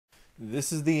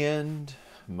This is the end,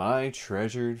 my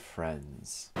treasured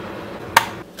friends.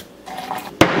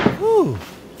 Ooh,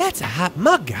 that's a hot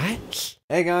mug, guy.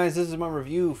 Hey guys, this is my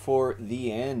review for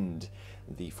The End,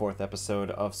 the 4th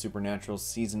episode of Supernatural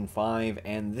Season 5,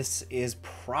 and this is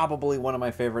probably one of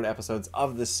my favorite episodes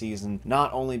of this season,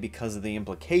 not only because of the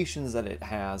implications that it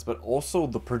has, but also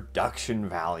the production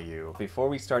value. Before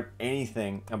we start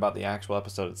anything about the actual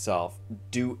episode itself,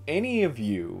 do any of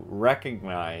you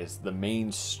recognize the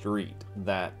main street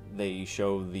that they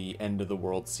show the end of the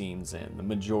world scenes in? The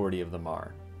majority of them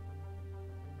are.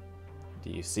 Do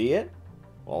you see it?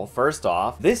 Well, first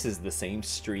off, this is the same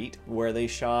street where they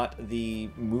shot the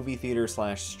movie theater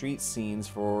 / street scenes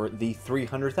for the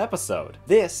 300th episode.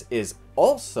 This is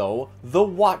also the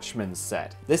Watchmen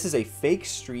set. This is a fake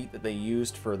street that they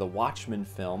used for the Watchmen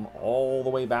film all the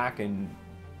way back in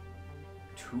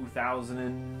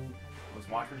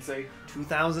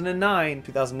 2009,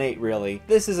 2008 really.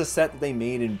 This is a set that they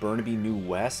made in Burnaby, New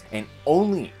West, and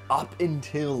only up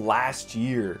until last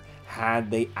year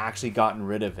had they actually gotten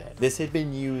rid of it. This had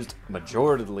been used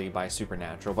majoritarily by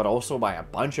Supernatural, but also by a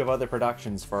bunch of other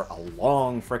productions for a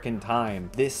long frickin'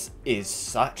 time. This is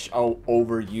such a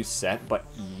overused set, but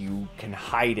you can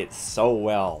hide it so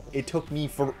well. It took me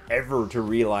forever to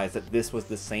realize that this was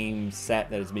the same set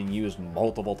that has been used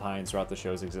multiple times throughout the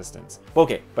show's existence.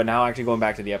 Okay, but now actually going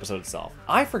back to the episode itself.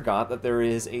 I forgot that there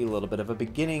is a little bit of a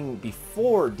beginning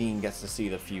before Dean gets to see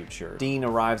the future. Dean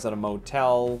arrives at a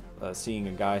motel, seeing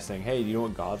a guy saying, "Hey, do you know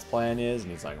what God's plan is?"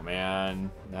 And he's like,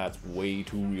 "Man, that's way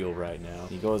too real right now."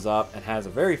 He goes up and has a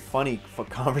very funny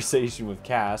conversation with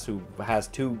Cass, who has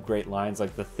two great lines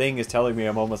like, "The thing is telling me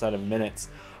I'm almost out of minutes,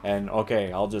 and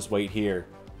okay, I'll just wait here."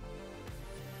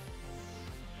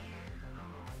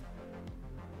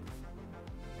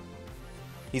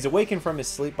 He's awakened from his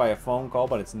sleep by a phone call,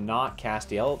 but it's not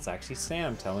Castiel, it's actually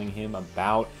Sam telling him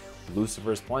about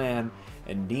Lucifer's plan.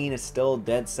 And Dean is still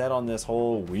dead set on this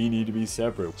whole, we need to be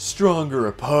separate. Stronger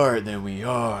apart than we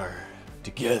are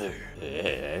together.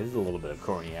 There's a little bit of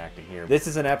corny acting here. This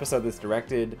is an episode that's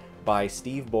directed by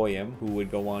Steve Boyum, who would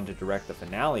go on to direct the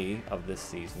finale of this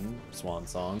season, Swan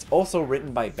Song. It's also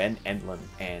written by Ben Edlund,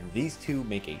 and these two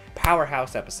make a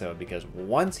powerhouse episode because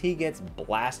once he gets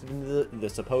blasted into the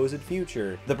supposed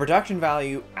future, the production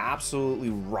value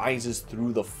absolutely rises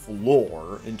through the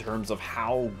floor in terms of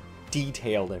how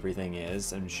detailed everything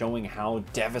is and showing how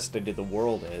devastated the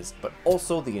world is, but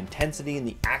also the intensity and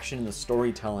the action and the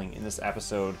storytelling in this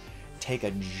episode take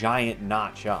a giant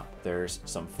notch up. There's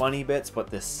some funny bits, but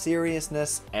the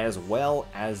seriousness as well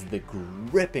as the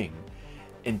gripping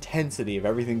intensity of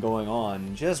everything going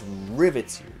on just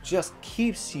rivets you, just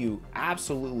keeps you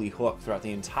absolutely hooked throughout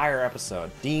the entire episode.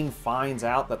 Dean finds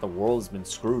out that the world has been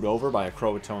screwed over by a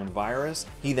Croatoan virus.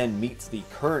 He then meets the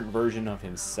current version of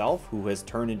himself, who has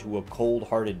turned into a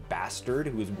cold-hearted bastard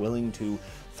who is willing to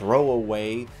throw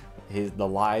away the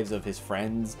lives of his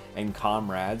friends and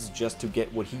comrades just to get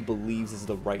what he believes is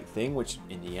the right thing, which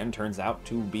in the end turns out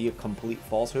to be a complete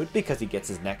falsehood because he gets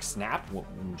his neck snapped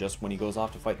just when he goes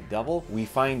off to fight the devil. We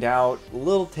find out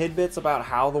little tidbits about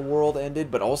how the world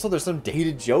ended, but also there's some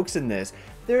dated jokes in this.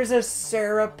 There's a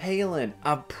Sarah Palin,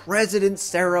 a President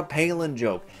Sarah Palin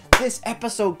joke. This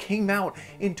episode came out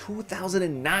in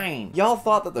 2009. Y'all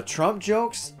thought that the Trump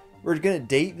jokes we're gonna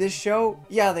date this show?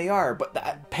 Yeah, they are, but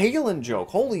that Palin joke,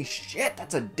 holy shit,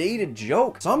 that's a dated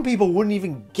joke. Some people wouldn't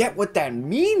even get what that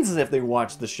means if they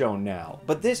watch the show now.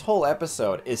 But this whole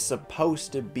episode is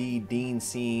supposed to be Dean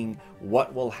seeing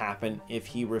what will happen if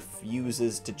he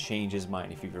refuses to change his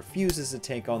mind, if he refuses to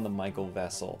take on the Michael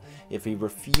vessel, if he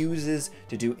refuses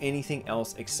to do anything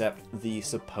else except the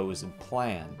supposed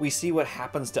plan. We see what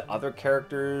happens to other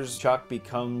characters. Chuck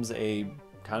becomes a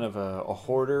kind of a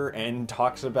hoarder and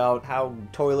talks about how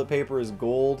toilet paper is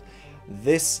gold.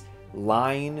 This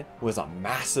line was a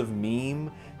massive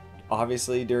meme,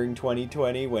 obviously during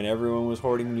 2020 when everyone was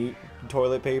hoarding new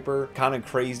toilet paper. Kind of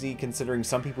crazy considering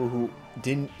some people who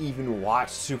didn't even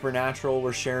watch Supernatural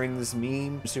were sharing this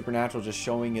meme. Supernatural just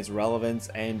showing its relevance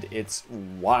and its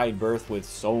wide berth with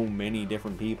so many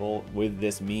different people with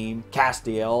this meme.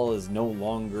 Castiel is no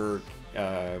longer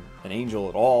an angel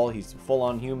at all. He's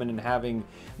full-on human and having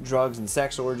drugs and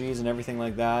sex orgies and everything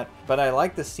like that. But I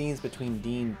like the scenes between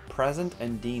Dean present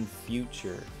and Dean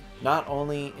future, not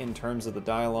only in terms of the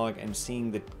dialogue and seeing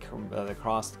the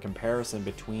cross comparison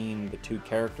between the two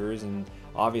characters and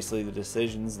obviously the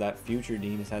decisions that future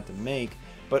Dean has had to make,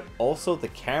 but also the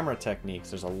camera techniques.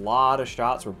 There's a lot of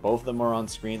shots where both of them are on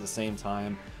screen at the same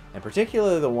time, and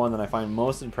particularly the one that I find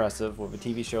most impressive with a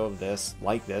TV show of this,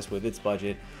 like this, with its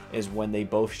budget, is when they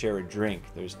both share a drink.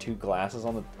 There's two glasses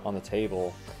on the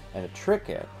table, and the trick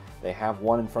they have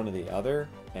one in front of the other,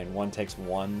 and one takes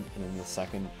one and then the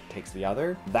second takes the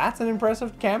other. That's an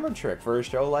impressive camera trick for a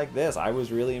show like this. I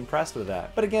was really impressed with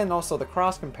that. But again, also the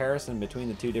cross comparison between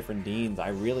the two different Deans, I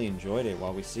really enjoyed it.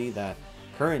 While we see that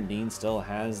current Dean still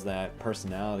has that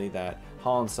personality, that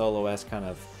Han Solo-esque kind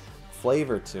of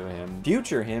flavor to him,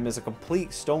 future him is a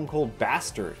complete stone cold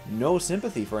bastard. No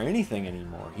sympathy for anything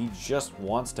anymore. He just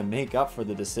wants to make up for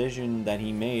the decision that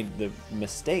he made, the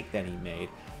mistake that he made,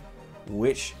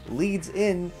 which leads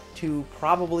in to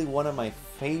probably one of my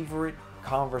favorite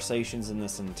conversations in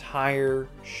this entire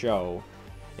show,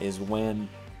 is when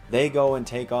they go and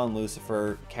take on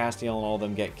Lucifer, Castiel and all of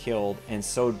them get killed, and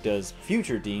so does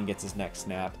future Dean, gets his neck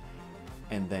snapped,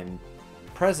 and then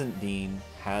present Dean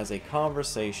has a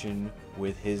conversation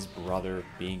with his brother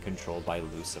being controlled by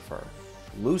Lucifer.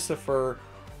 Lucifer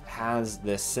has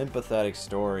this sympathetic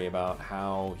story about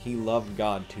how he loved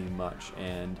God too much,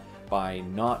 and by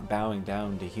not bowing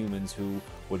down to humans who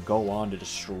would go on to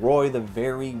destroy the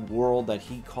very world that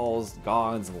he calls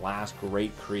God's last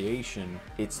great creation,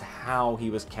 it's how he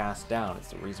was cast down.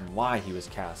 It's the reason why he was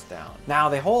cast down. Now,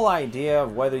 the whole idea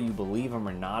of whether you believe him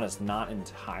or not is not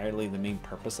entirely the main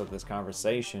purpose of this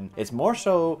conversation. It's more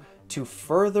so to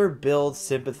further build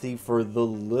sympathy for the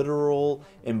literal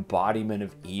embodiment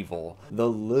of evil. The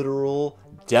literal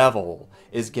devil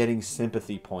is getting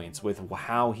sympathy points with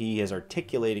how he is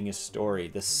articulating his story.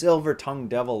 The silver-tongued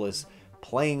devil is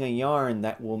playing a yarn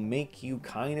that will make you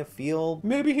kind of feel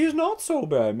maybe he's not so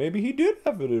bad, maybe he did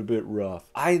have it a bit rough.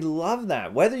 I love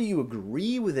that. Whether you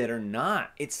agree with it or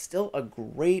not, it's still a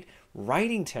great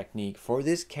writing technique for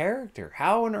this character.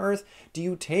 How on earth do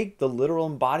you take the literal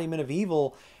embodiment of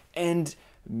evil and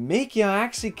make you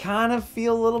actually kind of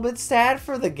feel a little bit sad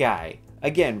for the guy?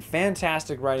 Again,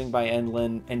 fantastic writing by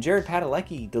Endlin, and Jared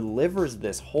Padalecki delivers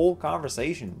this whole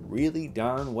conversation really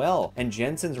darn well. And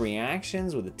Jensen's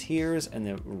reactions with the tears and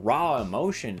the raw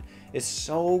emotion is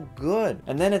so good.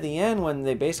 And then at the end, when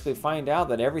they basically find out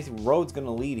that every road's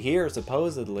gonna lead here,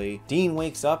 supposedly, Dean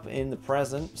wakes up in the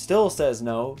present, still says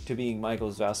no to being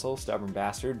Michael's vessel, stubborn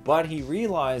bastard, but he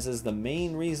realizes the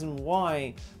main reason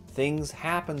why things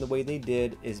happened the way they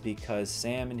did is because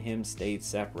Sam and him stayed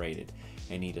separated.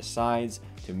 And he decides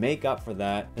to make up for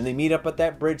that. And they meet up at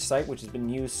that bridge site, which has been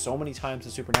used so many times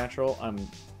in Supernatural. I'm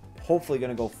hopefully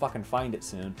gonna go fucking find it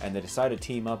soon. And they decide to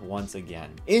team up once again.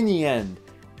 In the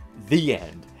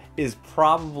end is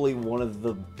probably one of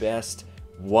the best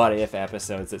what if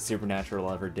episodes that Supernatural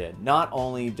ever did. Not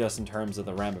only just in terms of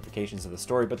the ramifications of the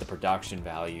story, but the production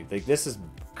value. Like, this has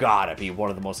gotta be one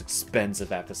of the most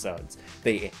expensive episodes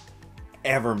they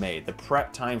ever made. The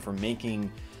prep time for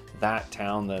making that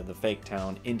town, the fake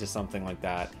town, into something like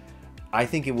that, I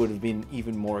think it would have been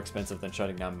even more expensive than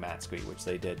shutting down Matsui, which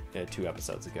they did 2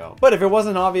 episodes ago. But if it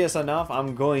wasn't obvious enough,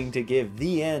 I'm going to give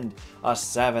The End a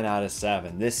 7 out of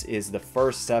 7. This is the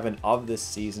first 7 of this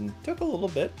season. Took a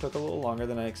little longer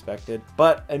than I expected,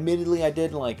 but admittedly I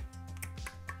did like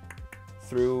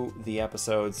through the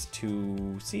episodes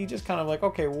to see just kind of like,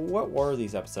 okay, well, what were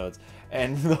these episodes?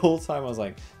 And the whole time I was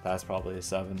like, that's probably a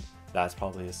 7, that's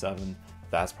probably a 7,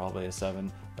 that's probably a 7,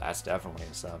 that's definitely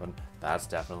a 7, that's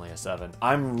definitely a 7.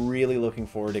 I'm really looking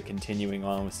forward to continuing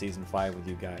on with Season 5 with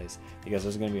you guys, because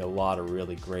there's going to be a lot of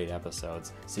really great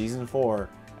episodes. Season 4,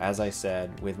 as I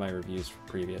said with my reviews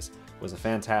previous, was a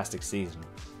fantastic season,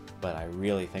 but I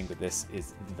really think that this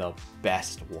is the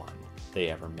best one they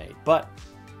ever made. But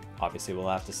obviously, we'll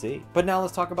have to see. But now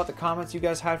let's talk about the comments you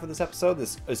guys had for this episode.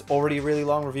 This is already a really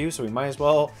long review, so we might as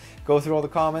well go through all the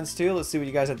comments too. Let's see what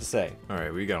you guys had to say.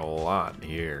 Alright, we got a lot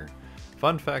here.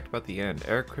 Fun fact about The End.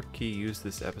 Eric Kripke used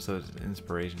this episode as an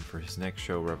inspiration for his next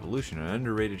show, Revolution, an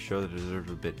underrated show that deserved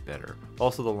a bit better.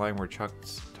 Also, the line where Chuck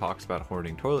talks about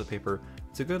hoarding toilet paper,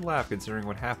 it's a good laugh considering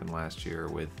what happened last year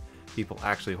with people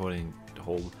actually hoarding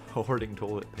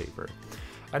toilet paper.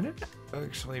 I didn't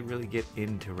actually really get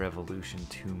into Revolution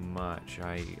too much.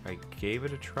 I gave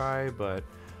it a try, but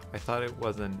I thought it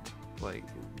wasn't, like,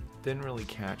 didn't really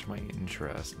catch my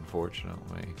interest,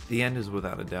 unfortunately. The End is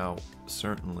without a doubt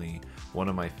certainly one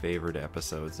of my favorite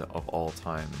episodes of all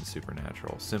time in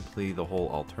Supernatural. Simply the whole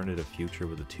alternative future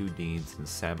with the 2 Deans and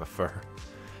Samafer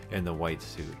in the white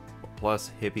suit.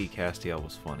 Plus, hippie Castiel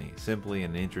was funny. Simply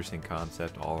an interesting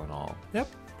concept all in all. Yep.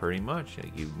 Pretty much,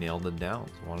 you nailed it down.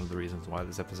 It's one of the reasons why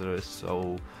this episode is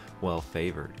so well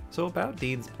favored. So about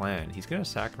Dean's plan, he's going to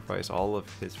sacrifice all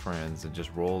of his friends and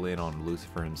just roll in on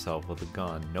Lucifer himself with a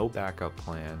gun. No backup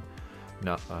plan.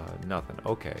 No, nothing.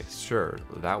 Okay, sure,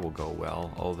 that will go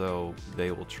well. Although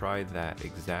they will try that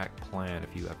exact plan a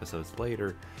few episodes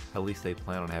later. At least they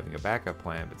plan on having a backup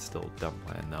plan, but still a dumb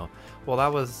plan though. Well,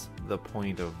 that was the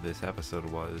point of this episode,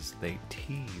 was they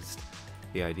teased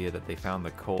the idea that they found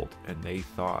the cult and they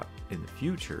thought in the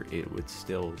future it would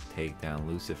still take down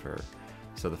Lucifer.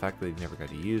 So the fact that they never got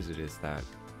to use it is that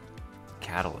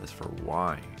catalyst for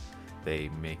why they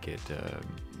make it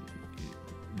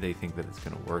they think that it's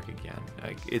going to work again.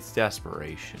 Like, it's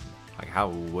desperation. Like,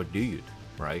 what do you do,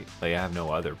 right? They have no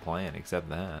other plan except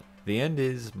that. The end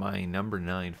is my number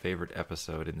 9 favorite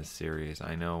episode in the series.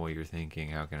 I know what you're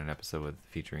thinking. How can an episode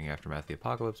featuring Aftermath the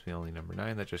Apocalypse be only number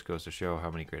 9? That just goes to show how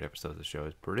many great episodes the show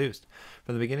has produced.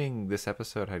 From the beginning, this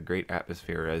episode had great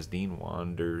atmosphere as Dean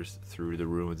wanders through the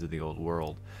ruins of the old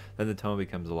world. Then the tone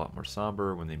becomes a lot more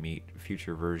somber when they meet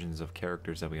future versions of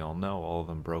characters that we all know, all of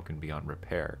them broken beyond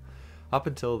repair. Up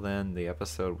until then, the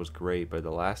episode was great, but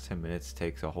the last 10 minutes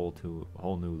takes a whole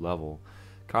new level.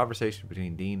 Conversation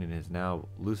between Dean and his now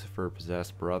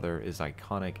Lucifer-possessed brother is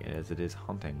iconic as it is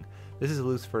haunting. This is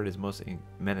Lucifer at his most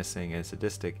menacing and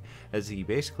sadistic, as he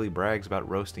basically brags about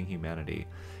roasting humanity.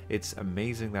 It's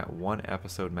amazing that one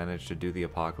episode managed to do the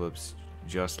apocalypse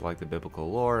just like the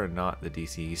biblical lore and not the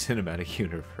DC cinematic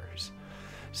universe.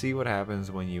 See what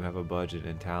happens when you have a budget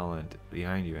and talent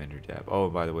behind you, Andrew Depp. Oh,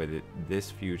 by the way,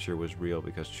 this future was real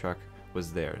because Chuck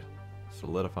was there,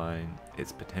 solidifying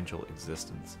its potential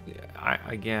existence. Yeah,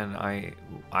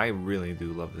 I really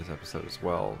do love this episode as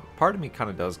well. Part of me kind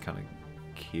of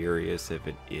curious if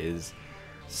it is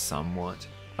somewhat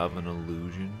of an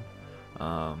illusion,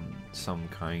 some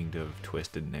kind of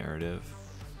twisted narrative,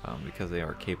 because they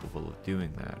are capable of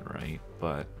doing that, right?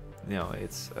 But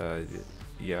it's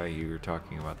yeah, you were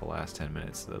talking about the last 10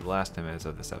 minutes. The last 10 minutes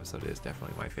of this episode is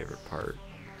definitely my favorite part.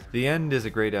 The end is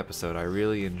a great episode. I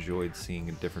really enjoyed seeing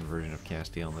a different version of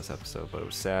Castiel in this episode, but it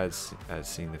was sad as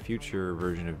seeing the future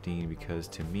version of Dean, because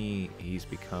to me, he's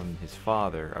become his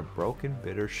father, a broken,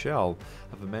 bitter shell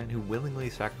of a man who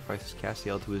willingly sacrifices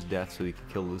Castiel to his death so he could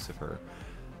kill Lucifer.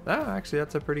 Actually,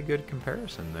 that's a pretty good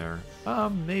comparison there.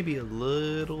 Maybe a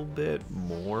little bit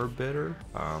more bitter,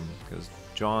 because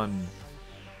John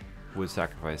would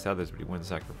sacrifice others, but he wouldn't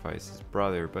sacrifice his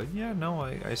brother. But yeah, no,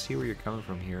 I see where you're coming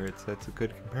from here. That's a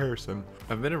good comparison.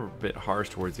 I've been a bit harsh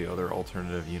towards the other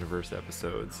alternative universe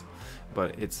episodes,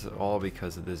 but it's all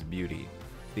because of this beauty.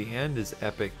 The end is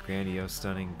epic, grandiose,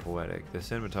 stunning, poetic. The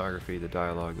cinematography, the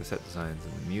dialogue, the set designs,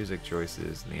 and the music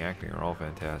choices and the acting are all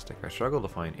fantastic. I struggle to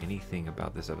find anything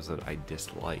about this episode I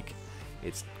dislike.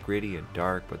 It's gritty and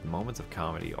dark, but the moments of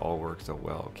comedy all work so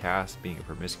well. Cass being a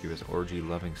promiscuous,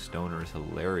 orgy-loving stoner is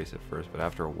hilarious at first, but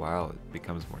after a while it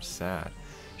becomes more sad.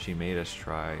 She made us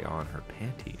try on her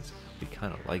panties. We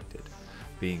kind of liked it.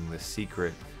 Being the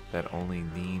secret that only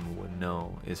Dean would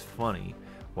know is funny,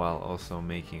 while also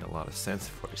making a lot of sense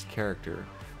for his character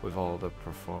with all the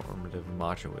performative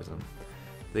machoism.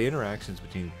 The interactions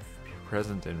between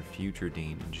present and future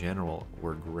Dean in general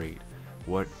were great.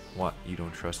 What, you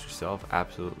don't trust yourself?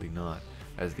 Absolutely not.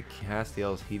 As the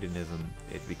Castiel's hedonism,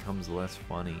 it becomes less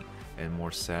funny and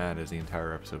more sad as the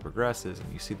entire episode progresses,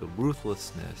 and you see the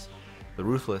ruthless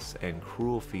and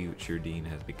cruel future Dean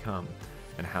has become,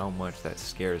 and how much that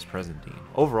scares present Dean.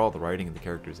 Overall, the writing and the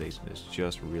characterization is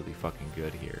just really fucking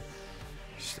good here.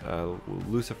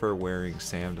 Lucifer wearing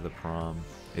Sam to the prom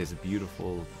is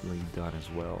beautifully done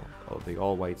as well. The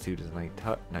all-white suit is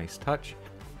a nice touch,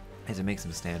 as it makes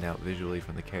him stand out visually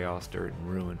from the chaos, dirt, and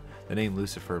ruin. The name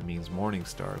Lucifer means morning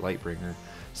star, lightbringer,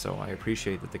 so I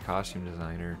appreciate that the costume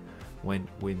designer went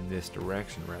in this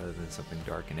direction rather than something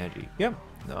dark and edgy. Yep,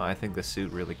 no, I think the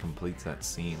suit really completes that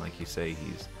scene. Like you say,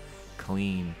 he's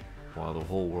clean while the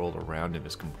whole world around him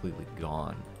is completely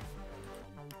gone.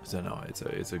 So no,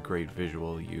 it's a great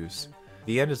visual use.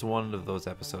 The end is one of those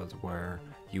episodes where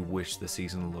you wish the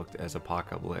season looked as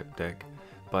apocalyptic,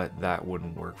 but that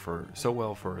wouldn't work so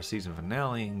well for a season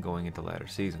finale and going into latter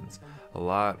seasons. A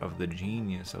lot of the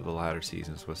genius of the latter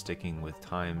seasons was sticking with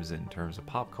times in terms of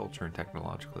pop culture and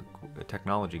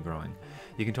technology growing.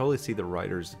 You can totally see the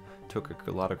writers took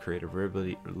a lot of creative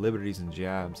liberties and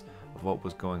jabs of what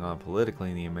was going on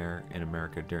politically in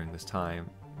America during this time.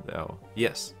 Though,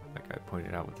 yes, like I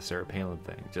pointed out with the Sarah Palin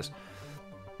thing, just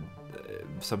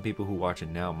some people who watch it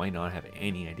now might not have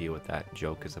any idea what that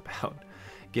joke is about.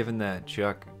 Given that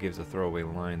Chuck gives a throwaway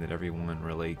line that everyone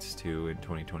relates to in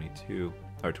 2022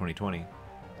 or 2020,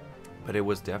 but it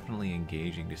was definitely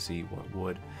engaging to see what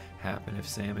would happen if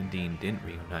Sam and Dean didn't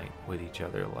reunite with each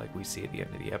other like we see at the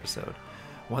end of the episode.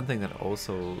 One thing that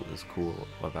also is cool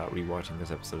about rewatching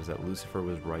this episode is that Lucifer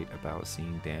was right about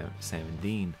seeing Sam and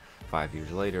Dean 5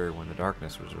 years later when The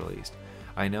Darkness was released.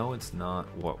 I know it's not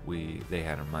what they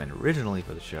had in mind originally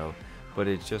for the show, but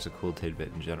it's just a cool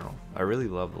tidbit in general. I really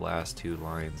love the last 2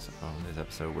 lines on this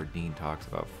episode where Dean talks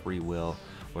about free will,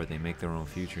 where they make their own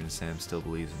future and Sam still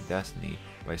believes in destiny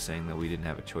by saying that we didn't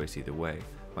have a choice either way.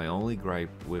 My only gripe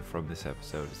from this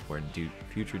episode is when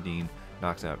future Dean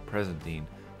knocks out present Dean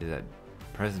is that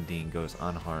present Dean goes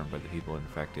unharmed by the people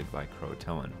infected by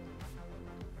Croatoan.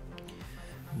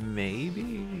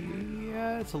 Maybe,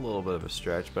 yeah, it's a little bit of a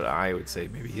stretch, but I would say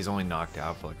maybe he's only knocked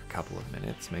out for like a couple of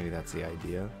minutes. Maybe that's the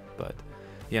idea. But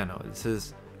yeah, no, this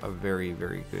is a very,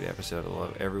 very good episode. I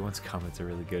love everyone's comments are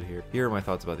really good here. Here are my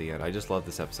thoughts about the end. I just love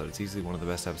this episode. It's easily one of the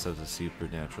best episodes of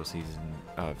Supernatural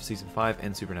season 5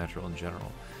 and Supernatural in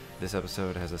general. This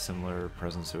episode has a similar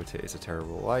presence to It's a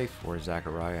Terrible Life, where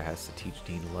Zachariah has to teach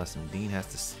Dean a lesson. Dean has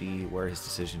to see where his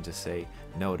decision to say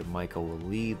no to Michael will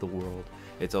lead the world.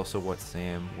 It's also what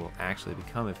Sam will actually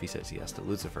become if he says yes to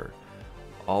Lucifer.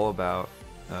 All About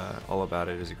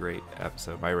It is a great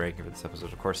episode. My ranking for this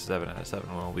episode, of course, is 7 out of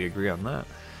 7. Well, we agree on that.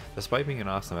 Despite being an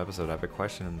awesome episode, I have a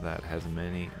question that has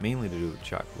mainly to do with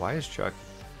Chuck. Why is Chuck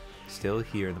still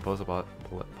here in the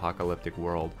post-apocalyptic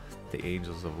world the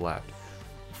angels have left?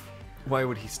 Why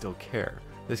would he still care?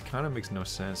 This kind of makes no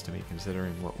sense to me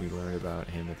considering what we learned about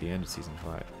him at the end of season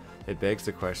 5. It begs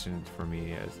the question for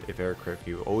me as if Eric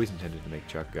Kripke always intended to make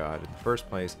Chuck God in the first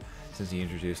place since he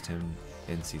introduced him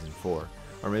in season 4.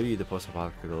 Or maybe the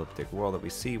post-apocalyptic world that we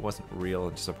see wasn't real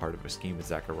and just a part of a scheme with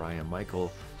Zachariah and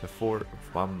Michael to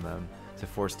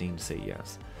force Dean to say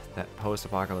yes. That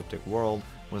post-apocalyptic world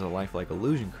was a lifelike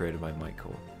illusion created by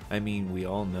Michael. I mean, we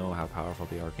all know how powerful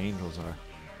the archangels are.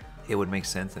 It would make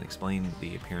sense and explain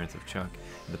the appearance of Chuck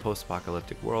in the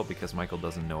post-apocalyptic world because Michael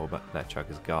doesn't know that Chuck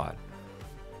is God.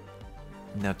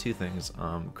 Now, 2 things.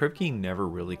 Kripke never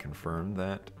really confirmed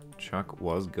that Chuck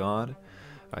was God.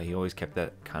 He always kept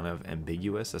that kind of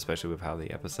ambiguous, especially with how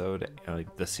the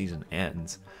the season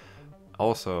ends.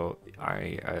 Also,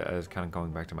 I was kind of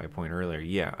going back to my point earlier.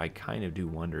 Yeah, I kind of do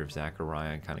wonder if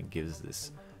Zachariah kind of gives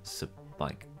this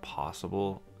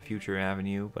possible future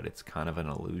avenue, but it's kind of an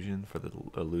illusion for the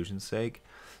illusion's sake.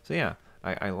 So yeah,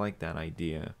 I like that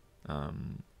idea.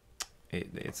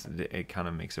 It kind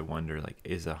of makes it wonder, like,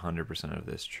 is 100% of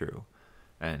this true?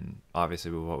 And obviously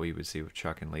with what we would see with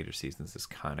Chuck in later seasons, this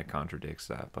kind of contradicts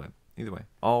that. But either way,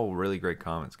 all really great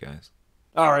comments, guys.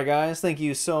 Alright guys, thank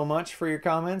you so much for your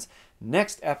comments.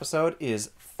 Next episode is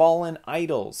Fallen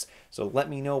Idols. So let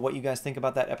me know what you guys think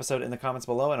about that episode in the comments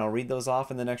below, and I'll read those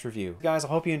off in the next review. Guys, I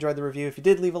hope you enjoyed the review. If you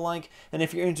did, leave a like, and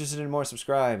if you're interested in more,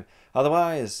 subscribe.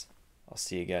 Otherwise, I'll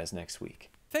see you guys next week.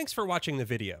 Thanks for watching the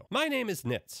video. My name is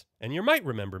Nitz, and you might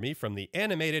remember me from the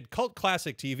animated cult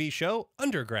classic TV show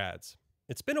Undergrads.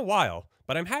 It's been a while,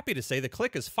 but I'm happy to say the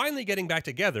Clique is finally getting back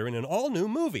together in an all-new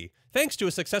movie, thanks to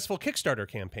a successful Kickstarter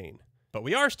campaign. But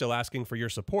we are still asking for your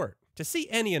support. To see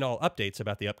any and all updates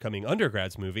about the upcoming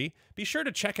Undergrads movie, be sure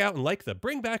to check out and like the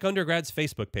Bring Back Undergrads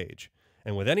Facebook page.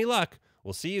 And with any luck,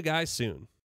 we'll see you guys soon.